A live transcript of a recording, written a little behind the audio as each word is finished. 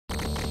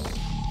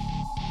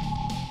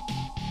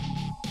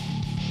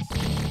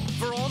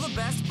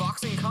best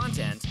boxing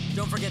content,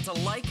 don't forget to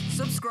like,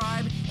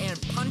 subscribe, and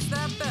punch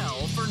that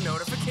bell for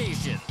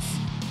notifications.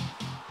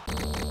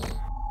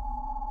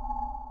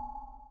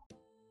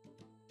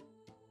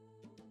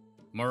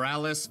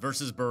 Morales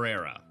versus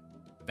Barrera,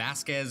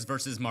 Vasquez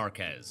versus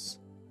Marquez,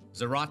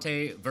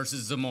 Zarate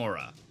versus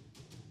Zamora.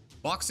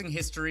 Boxing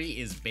history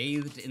is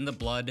bathed in the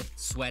blood,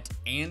 sweat,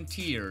 and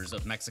tears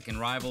of Mexican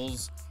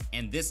rivals,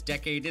 and this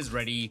decade is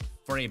ready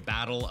for a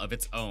battle of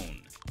its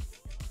own.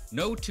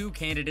 No two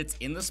candidates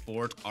in the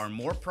sport are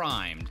more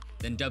primed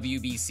than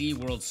WBC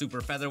World Super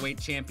Featherweight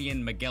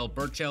Champion Miguel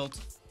Berchelt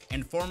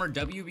and former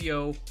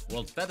WBO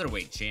World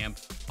Featherweight Champ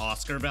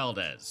Oscar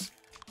Valdez.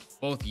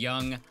 Both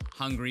young,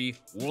 hungry,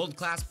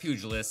 world-class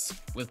pugilists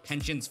with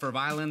penchants for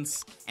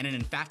violence and an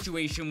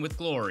infatuation with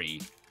glory,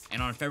 and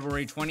on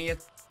February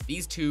 20th,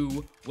 these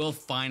two will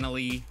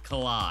finally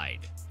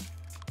collide.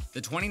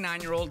 The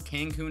 29-year-old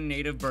Cancun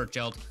native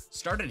Berchelt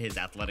started his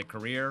athletic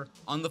career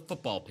on the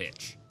football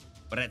pitch,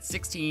 but at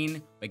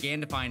 16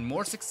 began to find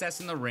more success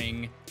in the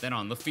ring than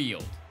on the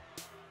field.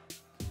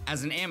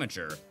 As an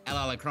amateur, El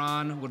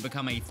Alacron would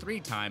become a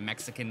 3-time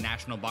Mexican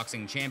national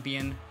boxing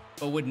champion,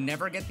 but would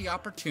never get the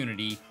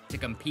opportunity to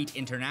compete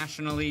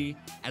internationally,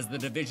 as the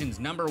division's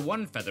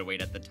 #1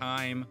 featherweight at the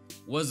time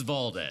was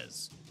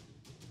Valdez.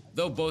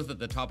 Though both at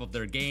the top of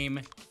their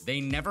game, they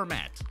never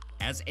met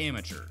as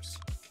amateurs.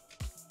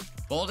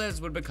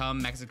 Valdez would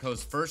become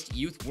Mexico's first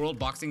youth world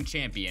boxing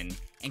champion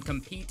and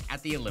compete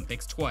at the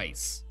Olympics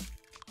twice.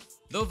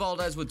 Though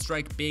Valdez would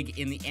strike big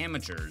in the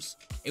amateurs,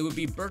 it would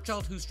be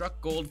Berchelt who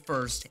struck gold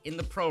first in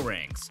the pro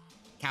ranks,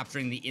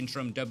 capturing the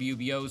interim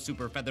WBO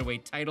Super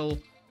Featherweight title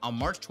on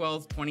March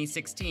 12,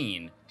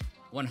 2016,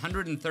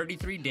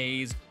 133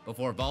 days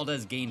before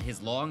Valdez gained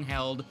his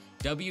long-held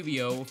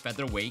WBO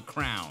featherweight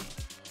crown.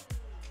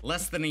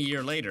 Less than a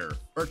year later,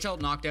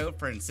 Berchelt knocked out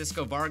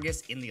Francisco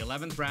Vargas in the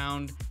 11th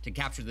round to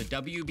capture the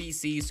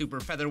WBC Super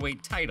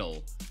Featherweight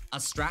title, a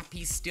strap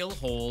he still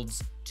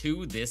holds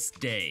to this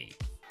day.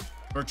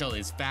 Berchelt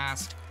is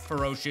fast,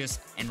 ferocious,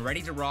 and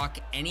ready to rock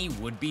any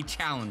would-be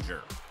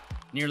challenger.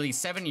 Nearly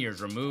 7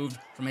 years removed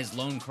from his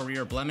lone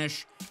career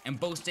blemish and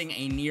boasting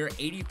a near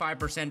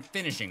 85%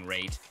 finishing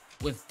rate,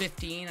 with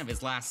 15 of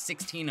his last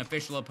 16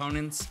 official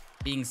opponents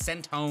being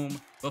sent home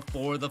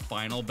before the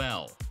final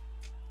bell.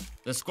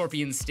 The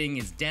Scorpion's sting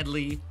is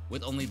deadly,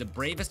 with only the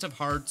bravest of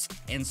hearts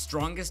and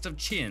strongest of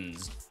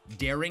chins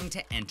daring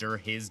to enter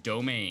his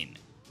domain.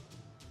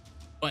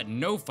 But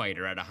no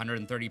fighter at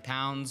 130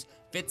 pounds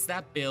fits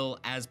that bill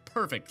as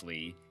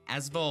perfectly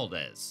as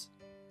Valdez.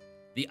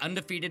 The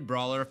undefeated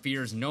brawler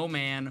fears no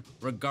man,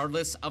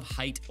 regardless of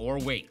height or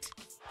weight.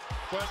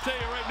 Well, I'll tell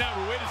you right now,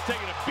 Ruiz is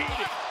taking a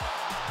beating.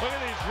 Look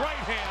at these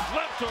right hands,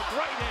 left hook,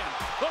 right hand,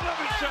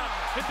 11 shot,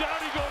 and down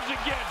he goes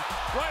again,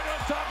 right on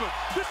top of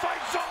him. This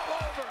fight's all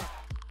over.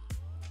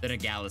 The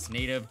Nogales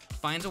native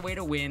finds a way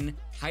to win,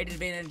 height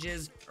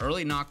advantages,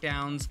 early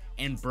knockdowns,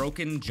 and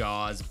broken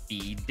jaws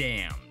be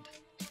damned.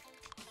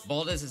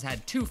 Valdez has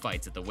had 2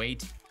 fights at the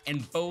weight,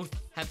 and both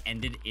have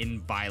ended in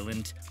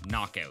violent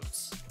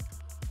knockouts.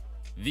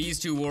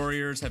 These two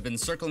warriors have been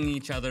circling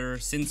each other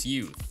since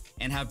youth,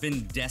 and have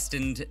been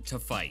destined to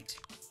fight.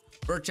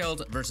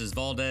 Berchelt versus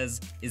Valdez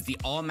is the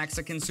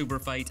all-Mexican super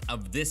fight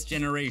of this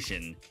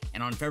generation,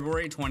 and on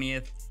February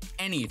 20th,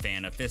 any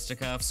fan of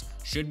fisticuffs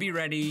should be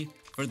ready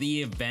for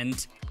the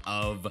event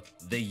of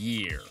the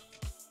year.